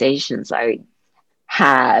conversations I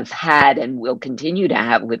have had and will continue to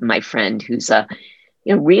have with my friend who's a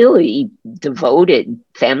really devoted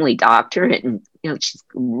family doctor, and she's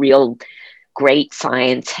a real great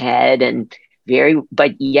science head, and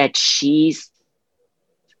but yet she's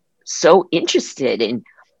so interested in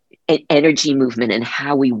energy movement and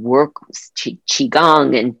how we work with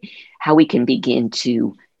qigong and how we can begin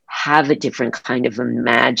to have a different kind of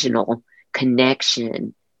imaginal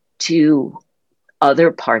connection to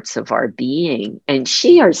other parts of our being. And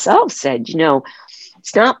she herself said,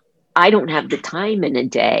 it's not, I don't have the time in a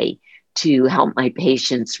day to help my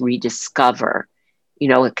patients rediscover,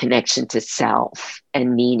 a connection to self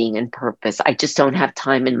and meaning and purpose. I just don't have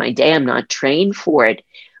time in my day. I'm not trained for it.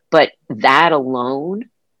 But that alone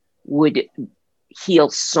would heal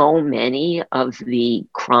so many of the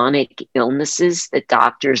chronic illnesses that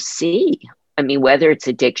doctors see. I mean, whether it's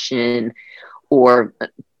addiction or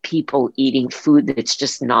people eating food that's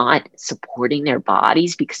just not supporting their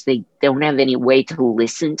bodies because they don't have any way to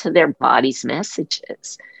listen to their body's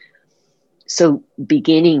messages. So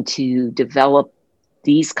beginning to develop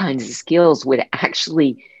these kinds of skills would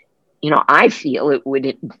actually, I feel it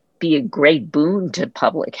would be a great boon to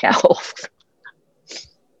public health.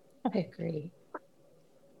 I agree.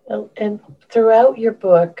 And throughout your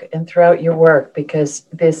book and throughout your work, because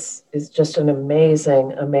this is just an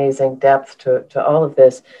amazing, amazing depth to all of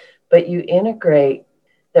this, but you integrate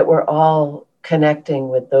that we're all connecting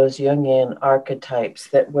with those Jungian archetypes,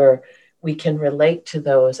 that we can relate to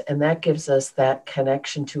those, and that gives us that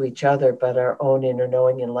connection to each other, but our own inner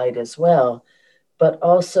knowing and light as well. But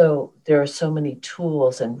also there are so many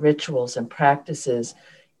tools and rituals and practices.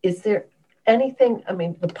 Is there anything, I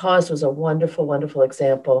mean, the pause was a wonderful, wonderful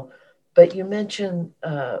example, but you mentioned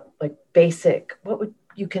like basic, what would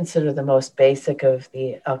you consider the most basic of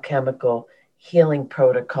the alchemical healing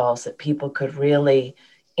protocols that people could really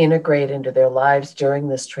integrate into their lives during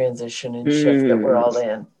this transition and shift that we're all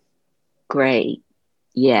in? Great.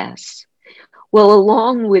 Yes. Well,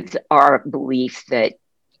 along with our belief that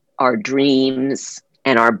our dreams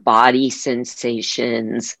and our body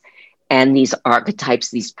sensations and these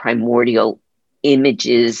archetypes, these primordial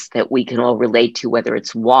images that we can all relate to, whether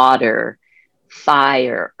it's water,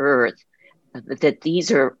 fire, earth, that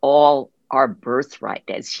these are all our birthright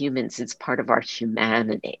as humans. It's part of our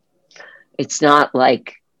humanity. It's not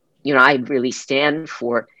like, I really stand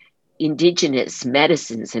for indigenous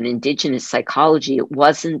medicines and indigenous psychology. It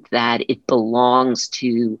wasn't that it belongs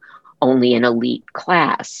to only an elite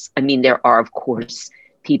class. I mean, there are, of course,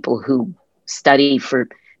 people who study for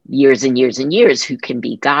years and years and years who can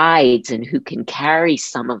be guides and who can carry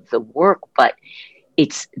some of the work, but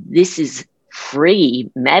this is free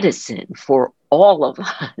medicine for all of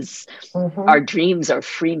us. Mm-hmm. Our dreams are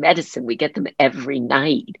free medicine. We get them every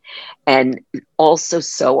night. And also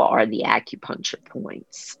so are the acupuncture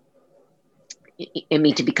points. I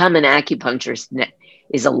mean, to become an acupuncturist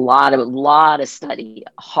is a lot of study,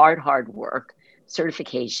 hard work,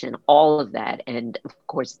 certification, all of that. And of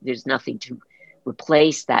course, there's nothing to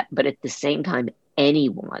replace that. But at the same time,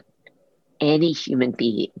 anyone, any human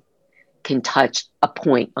being can touch a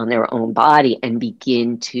point on their own body and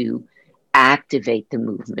begin to activate the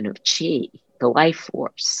movement of chi, the life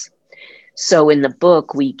force. So in the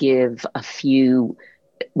book, we give a few,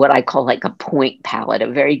 what I call like a point palette,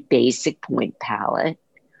 a very basic point palette,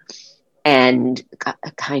 and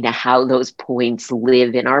kind of how those points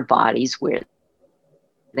live in our bodies, where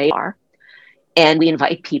they are. And we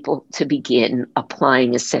invite people to begin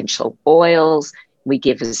applying essential oils. We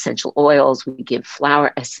give essential oils, we give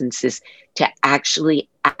flower essences to actually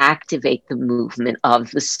activate the movement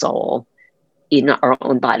of the soul in our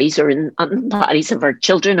own bodies or in the bodies of our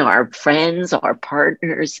children, our friends, our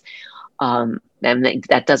partners. And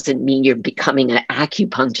that doesn't mean you're becoming an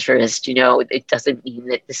acupuncturist, it doesn't mean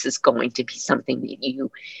that this is going to be something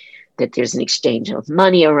that there's an exchange of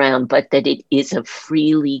money around, but that it is a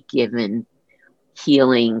freely given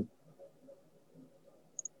healing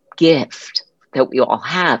gift that we all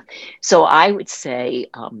have. So I would say,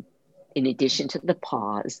 in addition to the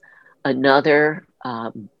pause,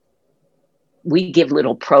 we give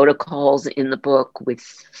little protocols in the book with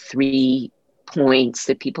 3 points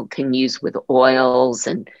that people can use with oils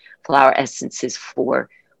and flower essences for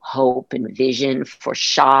hope and vision, for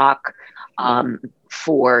shock,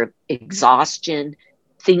 for exhaustion,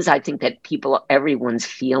 things I think that everyone's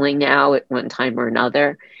feeling now at one time or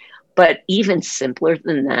another. But even simpler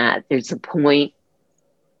than that, there's a point,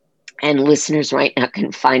 and listeners right now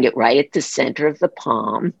can find it right at the center of the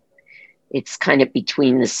palm. It's kind of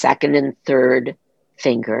between the second and third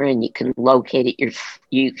finger, and you can locate it. If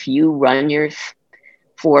you run your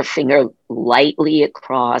forefinger lightly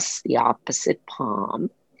across the opposite palm,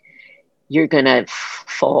 you're going to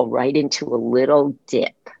fall right into a little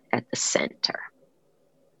dip at the center.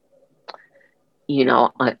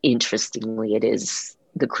 Interestingly, it is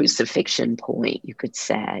the crucifixion point, you could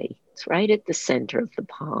say. It's right at the center of the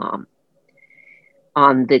palm,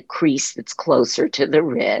 on the crease that's closer to the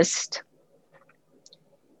wrist.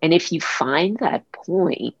 And if you find that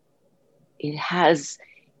point,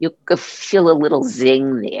 you'll feel a little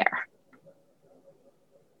zing there.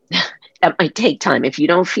 That might take time. If you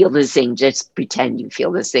don't feel the zing, just pretend you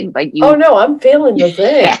feel the zing. But oh no, I'm feeling the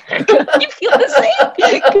zing. You feel the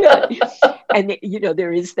zing. Good. And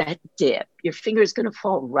there is that dip. Your finger's going to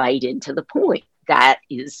fall right into the point.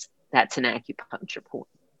 That's an acupuncture point.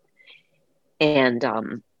 And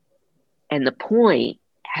the point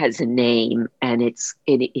has a name, and it's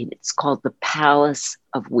called the Palace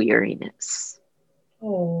of Weariness.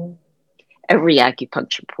 Oh. Every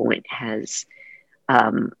acupuncture point has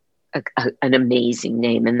an amazing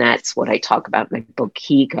name, and that's what I talk about in my book,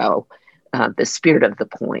 Higo, the spirit of the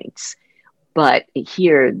points. But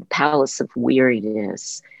here, the Palace of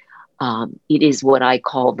Weariness, it is what I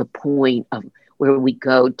call the point of where we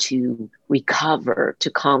go to recover, to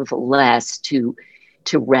convalesce, to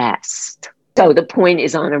rest. So the point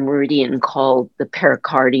is on a meridian called the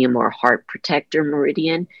pericardium or heart protector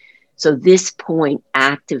meridian. So this point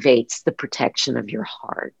activates the protection of your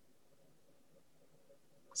heart.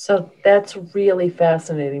 So that's really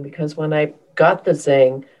fascinating, because when I got the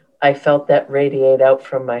zing, I felt that radiate out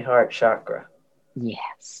from my heart chakra.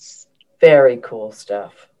 Yes. Very cool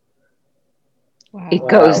stuff. Wow. It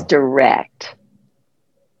goes direct.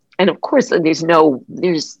 And of course, there's no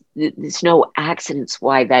accidents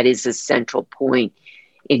why that is a central point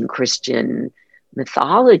in Christian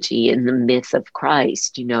mythology, in the myth of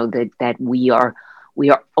Christ, that we are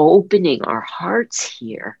opening our hearts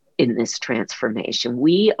here in this transformation.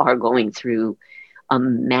 We are going through a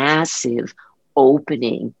massive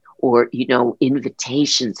opening, or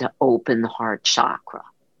invitation to open the heart chakra,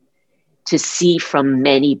 to see from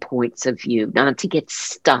many points of view, not to get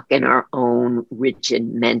stuck in our own rigid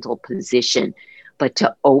mental position, but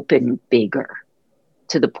to open bigger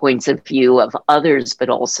to the points of view of others, but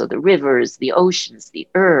also the rivers, the oceans, the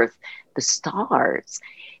earth, the stars.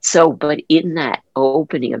 So, but in that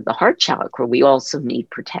opening of the heart chakra, we also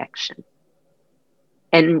need protection.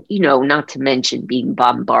 And, not to mention being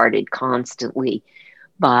bombarded constantly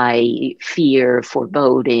by fear,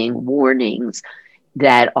 foreboding, warnings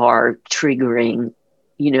that are triggering,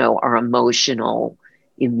 our emotional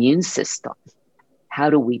immune system. How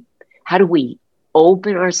do we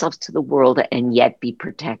open ourselves to the world and yet be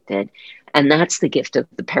protected? And that's the gift of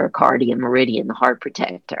the pericardium meridian, the heart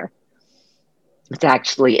protector. It's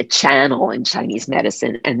actually a channel in Chinese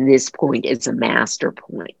medicine, and this point is a master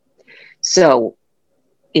point. So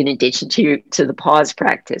in addition to the pause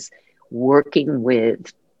practice, working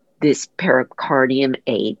with this pericardium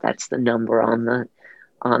 8, that's the number on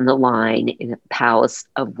the line, in a palace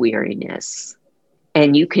of weariness.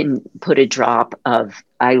 And you can put a drop of,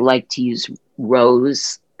 I like to use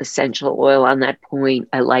rose essential oil on that point.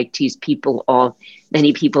 I like to use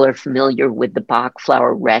many people are familiar with the Bach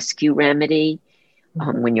flower rescue remedy.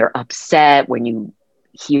 When you're upset, when you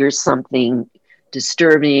hear something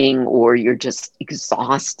disturbing, or you're just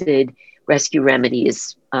exhausted, rescue remedy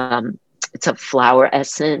is, it's a flower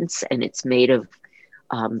essence, and it's made of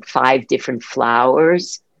 5 different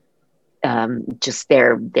flowers. Just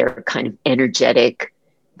their kind of energetic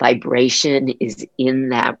vibration is in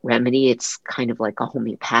that remedy. It's kind of like a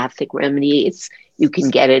homeopathic remedy. You can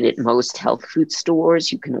get it at most health food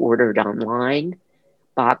stores. You can order it online.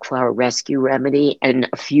 Bach flower rescue remedy, and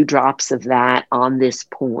a few drops of that on this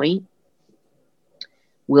point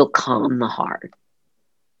will calm the heart.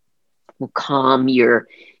 Will calm your,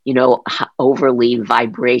 overly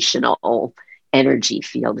vibrational energy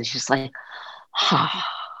field. It's just like,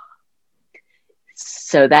 ah.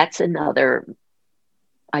 So that's another,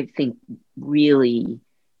 I think, really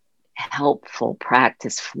helpful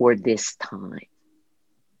practice for this time.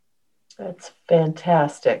 That's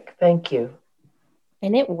fantastic. Thank you.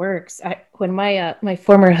 And it works. When my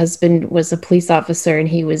former husband was a police officer and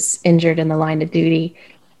he was injured in the line of duty,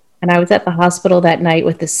 and I was at the hospital that night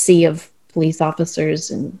with a sea of police officers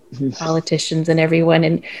and politicians and everyone,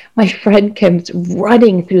 and my friend comes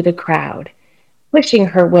running through the crowd, pushing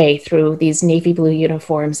her way through these navy blue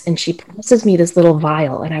uniforms, and she passes me this little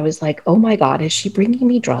vial, and I was like, oh my God, is she bringing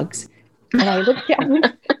me drugs? And I looked down.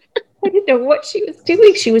 I didn't know what she was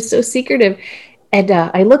doing. She was so secretive. And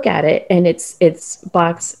I look at it, and it's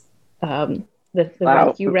Bach's, the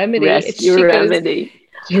rescue remedy. Rescue remedy. Goes,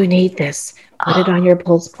 you need this. Put it on your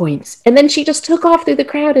pulse points. And then she just took off through the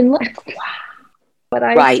crowd and left. But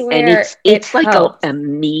I swear, and it's like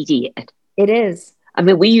immediate. It is. I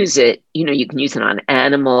mean, we use it, you can use it on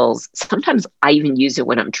animals. Sometimes I even use it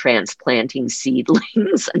when I'm transplanting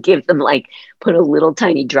seedlings. I give them, put a little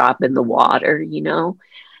tiny drop in the water,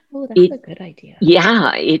 Oh, that's a good idea.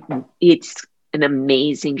 Yeah, it's an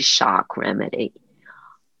amazing shock remedy.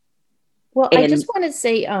 Well, I just want to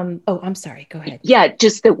say, I'm sorry, go ahead. Yeah,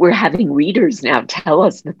 just that we're having readers now tell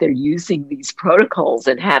us that they're using these protocols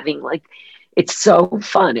and having it's so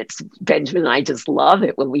fun. It's Benjamin and I just love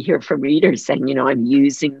it when we hear from readers saying, I'm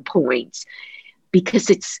using points, because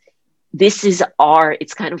it's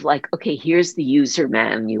kind of like, okay, here's the user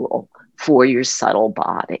manual for your subtle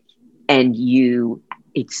body, and you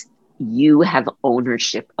have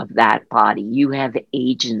ownership of that body. You have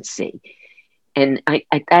agency. And I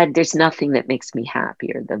there's nothing that makes me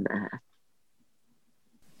happier than that.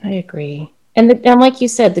 I agree. And like you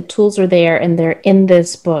said, the tools are there, and they're in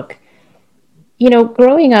this book.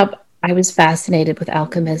 Growing up, I was fascinated with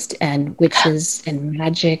alchemists and witches and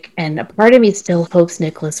magic. And a part of me still hopes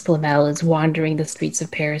Nicholas Flamel is wandering the streets of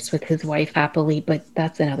Paris with his wife happily, but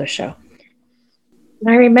that's another show. And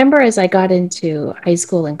I remember as I got into high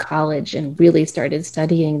school and college and really started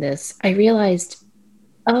studying this, I realized,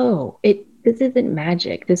 this isn't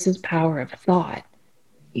magic. This is power of thought.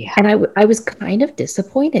 Yeah. And I was kind of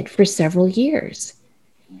disappointed for several years.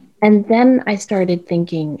 And then I started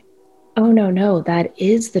thinking, oh, no, that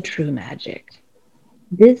is the true magic.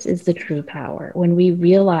 This is the true power. When we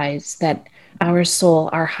realize that our soul,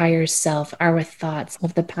 our higher self, our thoughts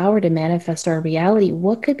have the power to manifest our reality,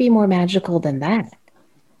 what could be more magical than that?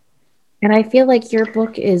 And I feel like your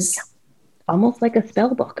book is almost like a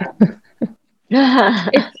spell book.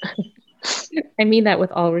 I mean that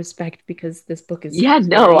with all respect, because this book is Yeah,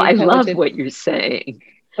 no, very I love intelligent. what you're saying.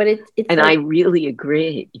 But it's And like, I really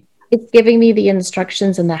agree. it's giving me the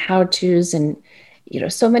instructions and the how-tos. And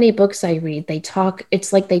so many books I read,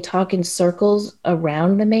 it's like they talk in circles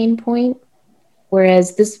around the main point.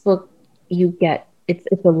 Whereas this book,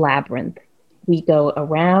 it's a labyrinth. We go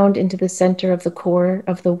around into the center of the core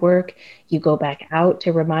of the work. You go back out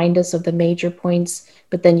to remind us of the major points,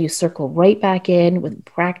 but then you circle right back in with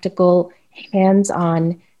practical,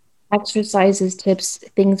 hands-on exercises, tips,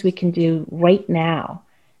 things we can do right now.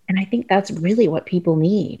 And I think that's really what people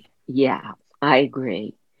need. Yeah, I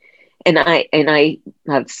agree. And I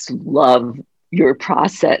just love your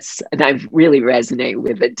process, and I really resonate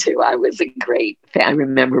with it too. I was a great fan. I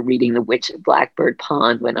remember reading The Witch of Blackbird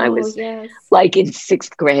Pond when I was Yes. like in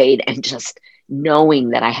 6th grade, and just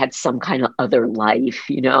knowing that I had some kind of other life,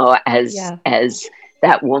 as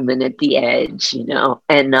that woman at the edge,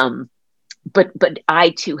 and but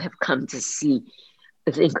I too have come to see,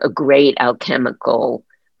 I think, a great alchemical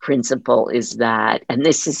principle is that, and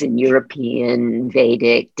this is in European,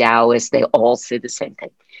 Vedic, Taoist, they all say the same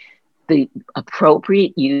thing. The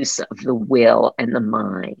appropriate use of the will and the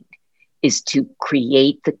mind is to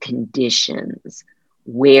create the conditions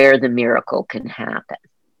where the miracle can happen.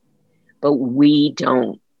 But we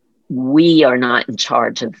are not in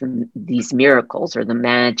charge of these miracles or the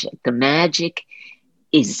magic. The magic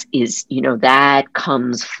is that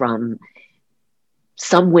comes from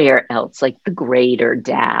somewhere else, like the greater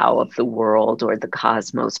Tao of the world or the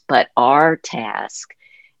cosmos. But our task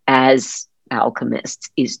as alchemists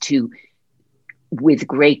is to, with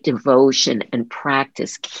great devotion and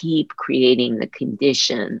practice, keep creating the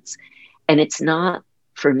conditions. And it's not,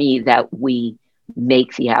 for me, that we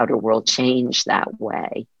make the outer world change that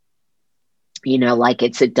way. Like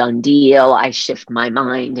it's a done deal. I shift my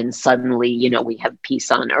mind and suddenly, we have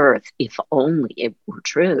peace on earth. If only it were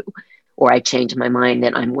true. Or I change my mind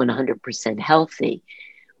and I'm 100% healthy.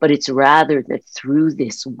 But it's rather that through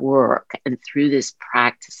this work and through this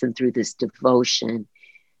practice and through this devotion,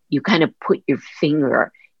 you kind of put your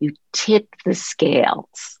finger, you tip the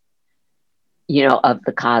scales, of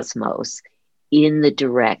the cosmos in the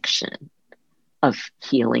direction of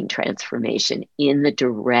healing transformation, in the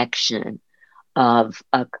direction of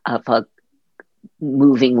a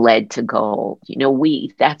moving lead to gold.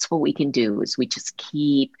 That's what we can do, is we just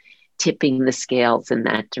keep tipping the scales in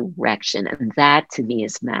that direction. And that to me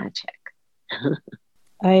is magic.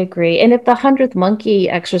 I agree. And if the 100th monkey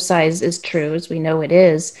exercise is true, as we know it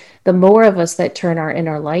is, the more of us that turn our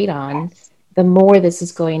inner light on, the more this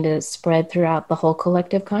is going to spread throughout the whole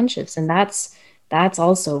collective conscious. And that's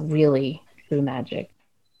also really true magic.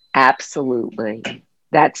 Absolutely.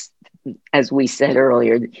 That's, as we said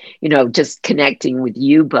earlier, just connecting with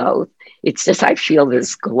you both. It's just, I feel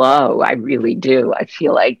this glow. I really do. I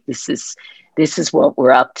feel like this is what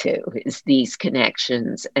we're up to, is these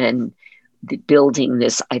connections and building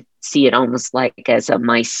this. I see it almost like as a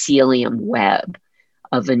mycelium web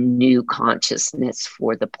of a new consciousness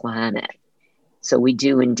for the planet. So we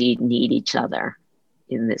do indeed need each other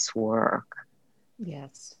in this work.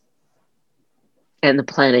 Yes. And the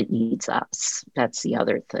planet needs us. That's the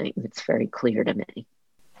other thing. It's very clear to me.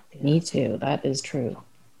 Me too. That is true.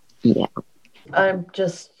 Yeah. I'm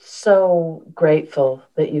just so grateful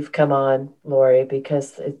that you've come on, Lori,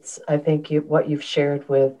 because I think what you've shared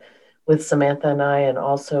with Samantha and I, and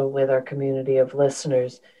also with our community of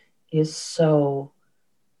listeners, is so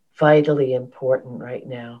vitally important right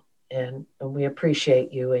now. And we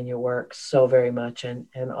appreciate you and your work so very much, and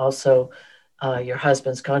also your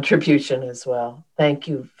husband's contribution as well. Thank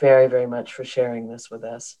you very, very much for sharing this with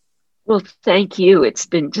us. Well, thank you. It's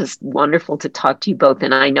been just wonderful to talk to you both.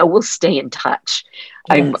 And I know we'll stay in touch.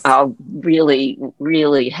 Yes. I'll really,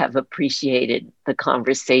 really have appreciated the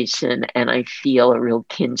conversation, and I feel a real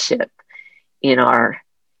kinship in our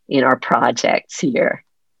projects here.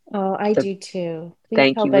 Oh, I do too. Please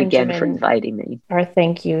thank tell you Benjamin again for inviting me. Our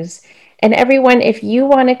thank yous. And everyone, if you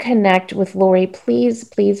want to connect with Lori, please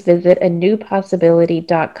visit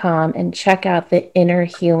anewpossibility.com and check out the Inner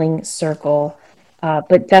Healing Circle.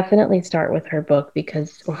 But definitely start with her book,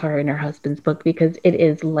 or her and her husband's book, because it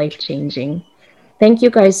is life-changing. Thank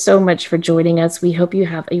you guys so much for joining us. We hope you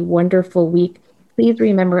have a wonderful week. Please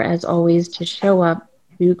remember, as always, to show up,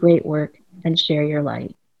 do great work, and share your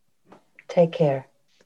light. Take care.